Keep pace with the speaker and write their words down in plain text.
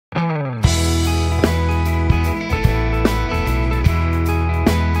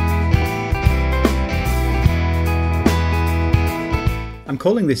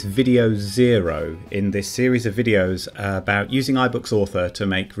calling this video 0 in this series of videos about using iBooks Author to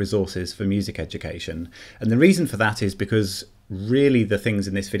make resources for music education. And the reason for that is because really the things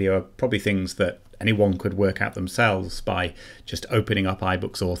in this video are probably things that anyone could work out themselves by just opening up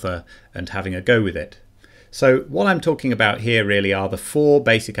iBooks Author and having a go with it. So what I'm talking about here really are the 4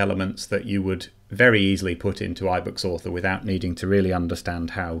 basic elements that you would very easily put into iBooks Author without needing to really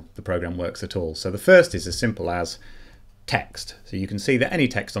understand how the program works at all. So the first is as simple as text. So you can see that any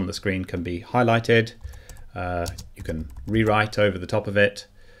text on the screen can be highlighted. You can rewrite over the top of it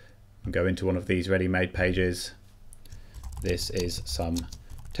and go into one of these ready-made pages. This is some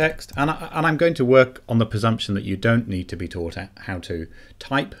text, and I'm going to work on the presumption that you don't need to be taught how to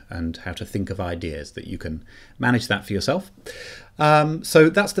type and how to think of ideas, that you can manage that for yourself. So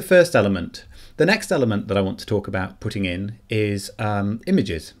that's the first element. The next element that I want to talk about putting in is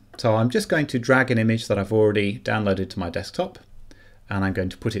images. So I'm just going to drag an image that I've already downloaded to my desktop, and I'm going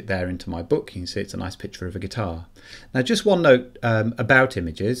to put it there into my book. You can see it's a nice picture of a guitar. Now just one note about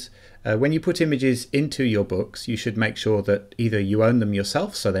images. When you put images into your books, you should make sure that either you own them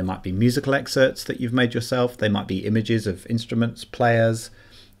yourself, so they might be musical excerpts that you've made yourself, they might be images of instruments, players,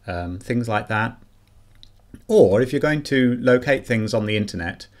 things like that. Or if you're going to locate things on the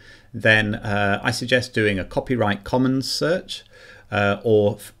internet, then I suggest doing a copyright commons search,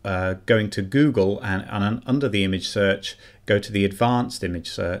 or going to Google and under the image search, go to the advanced image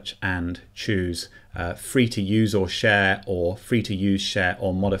search and choose free to use or share, or free to use, share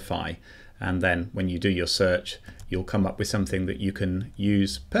or modify. And then when you do your search, you'll come up with something that you can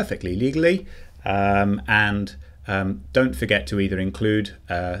use perfectly legally. Don't forget to either include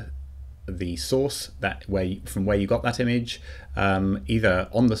the source from where you got that image, either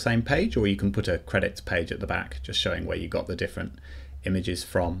on the same page, or you can put a credits page at the back just showing where you got the different images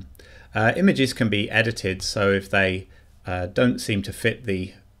from. Images can be edited, so if they don't seem to fit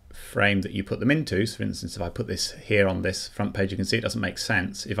the frame that you put them into, so for instance if I put this here on this front page, you can see it doesn't make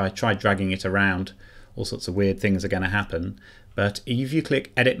sense. If I try dragging it around, all sorts of weird things are going to happen. But if you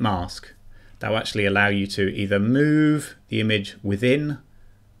click Edit Mask, that will actually allow you to either move the image within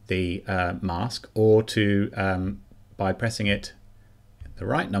the mask, or to by pressing it the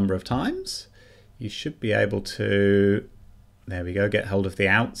right number of times, you should be able to, there we go, get hold of the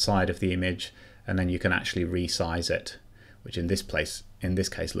outside of the image, and then you can actually resize it, which in this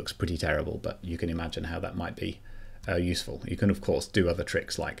case looks pretty terrible, but you can imagine how that might be useful. You can of course do other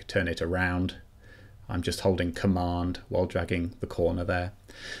tricks like turn it around. I'm just holding Command while dragging the corner there.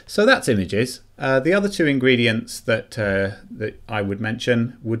 So that's images. The other 2 ingredients that I would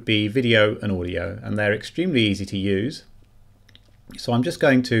mention would be video and audio, and they're extremely easy to use. So I'm just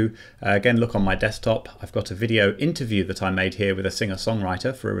going to again look on my desktop. I've got a video interview that I made here with a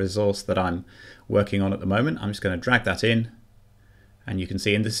singer-songwriter for a resource that I'm working on at the moment. I'm just going to drag that in, and you can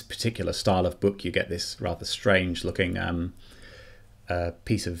see in this particular style of book you get this rather strange looking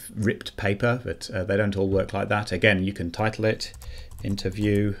piece of ripped paper, but they don't all work like that. Again, you can title it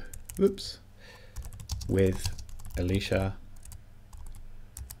Interview with Alicia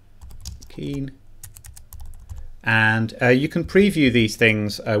Keane. And you can preview these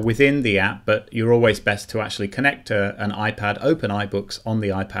things within the app, but you're always best to actually connect an iPad, open iBooks on the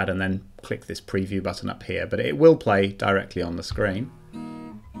iPad, and then click this preview button up here. But it will play directly on the screen.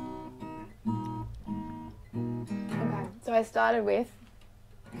 Okay, so I started with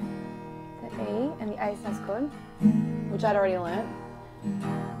the E and the A sus chord, which I'd already learnt,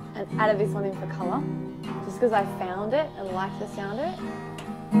 and added this one in for colour, just because I found it and liked the sound of it.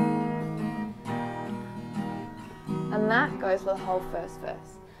 And that goes for the whole first verse.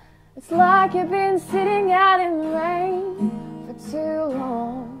 It's like you've been sitting out in the rain for too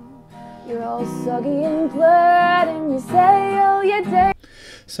long. You're all soggy and blurred and you say all your day.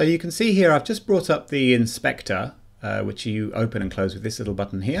 So you can see here I've just brought up the inspector, which you open and close with this little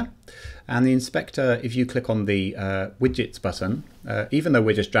button here. And the inspector, if you click on the widgets button, even though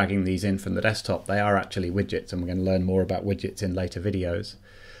we're just dragging these in from the desktop, they are actually widgets, and we're going to learn more about widgets in later videos.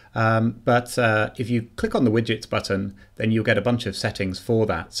 But if you click on the widgets button, then you'll get a bunch of settings for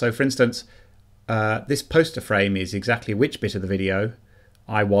that. So for instance, this poster frame is exactly which bit of the video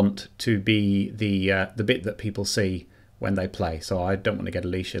I want to be the bit that people see when they play. So I don't want to get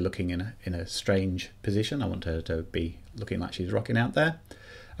Alicia looking in a strange position. I want her to be looking like she's rocking out there.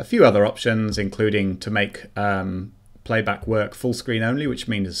 A few other options, including to make playback work full screen only, which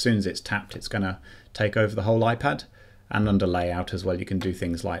means as soon as it's tapped, it's going to take over the whole iPad. And under layout as well, you can do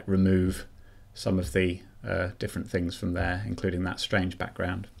things like remove some of the different things from there, including that strange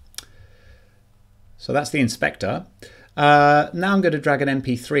background. So that's the inspector. Now I'm going to drag an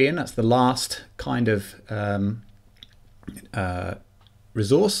MP3 in. That's the last kind of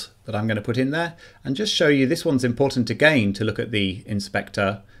resource that I'm going to put in there and just show you. This one's important again to look at the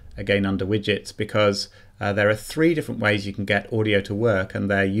inspector again under widgets, because there are 3 different ways you can get audio to work, and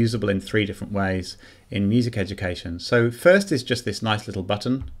they're usable in 3 different ways in music education. So first is just this nice little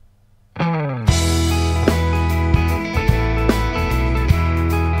button.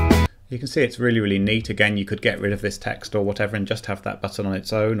 You can see it's really neat. Again, you could get rid of this text or whatever and just have that button on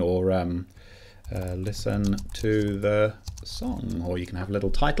its own, or listen to the song, or you can have a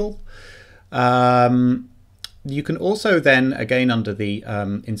little title. You can also then, again under the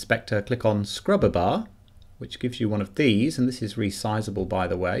inspector, click on scrubber bar, which gives you one of these, and this is resizable, by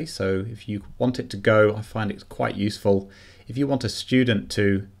the way. So if you want it to go, I find it's quite useful. If you want a student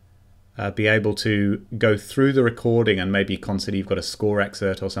to be able to go through the recording and maybe consider you've got a score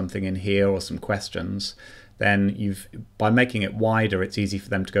excerpt or something in here, or some questions, then by making it wider, it's easy for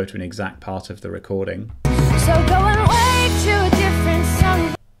them to go to an exact part of the recording. So going way to different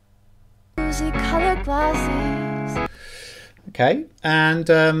sound, music colored glasses. Okay, and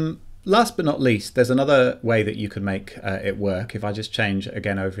last but not least, there's another way that you can make it work. If I just change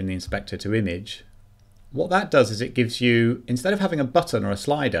again over in the inspector to image, what that does is it gives you, instead of having a button or a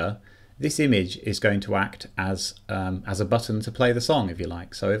slider, this image is going to act as a button to play the song, if you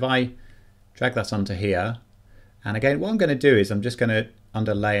like. So if I drag that onto here, and again, what I'm going to do is I'm just going to,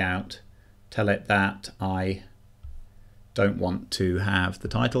 under layout, tell it that I don't want to have the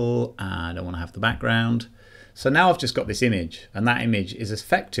title, I don't want to have the background. So now I've just got this image, and that image is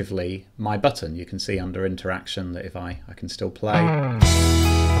effectively my button. You can see under interaction that if I can still play.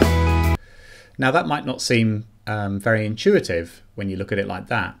 Now that might not seem very intuitive when you look at it like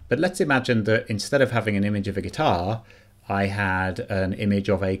that, but let's imagine that instead of having an image of a guitar, I had an image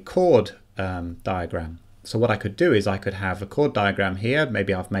of a chord diagram. So what I could do is I could have a chord diagram here.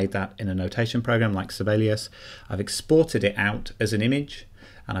 Maybe I've made that in a notation program like Sibelius. I've exported it out as an image,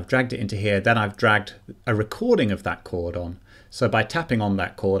 and I've dragged it into here. Then I've dragged a recording of that chord on. So by tapping on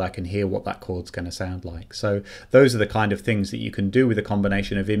that chord, I can hear what that chord's going to sound like. So those are the kind of things that you can do with a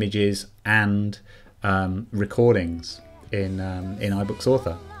combination of images and recordings in iBooks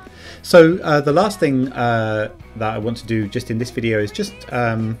Author. So the last thing that I want to do just in this video is just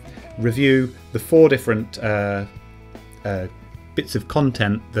review the 4 different bits of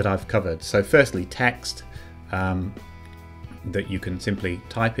content that I've covered. So firstly, text that you can simply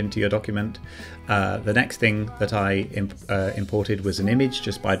type into your document. The next thing that I imported was an image,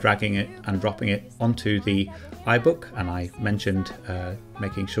 just by dragging it and dropping it onto the iBook, and I mentioned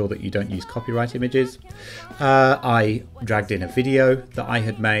making sure that you don't use copyright images. I dragged in a video that I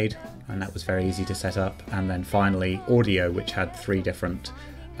had made, and that was very easy to set up. And then finally audio, which had 3 different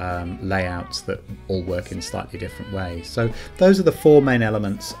layouts that all work in slightly different ways. So those are the 4 main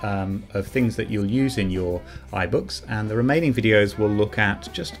elements of things that you'll use in your iBooks, and the remaining videos will look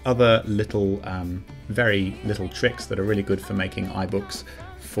at just other little, very little tricks that are really good for making iBooks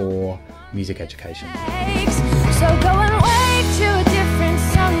for music education. So going way to different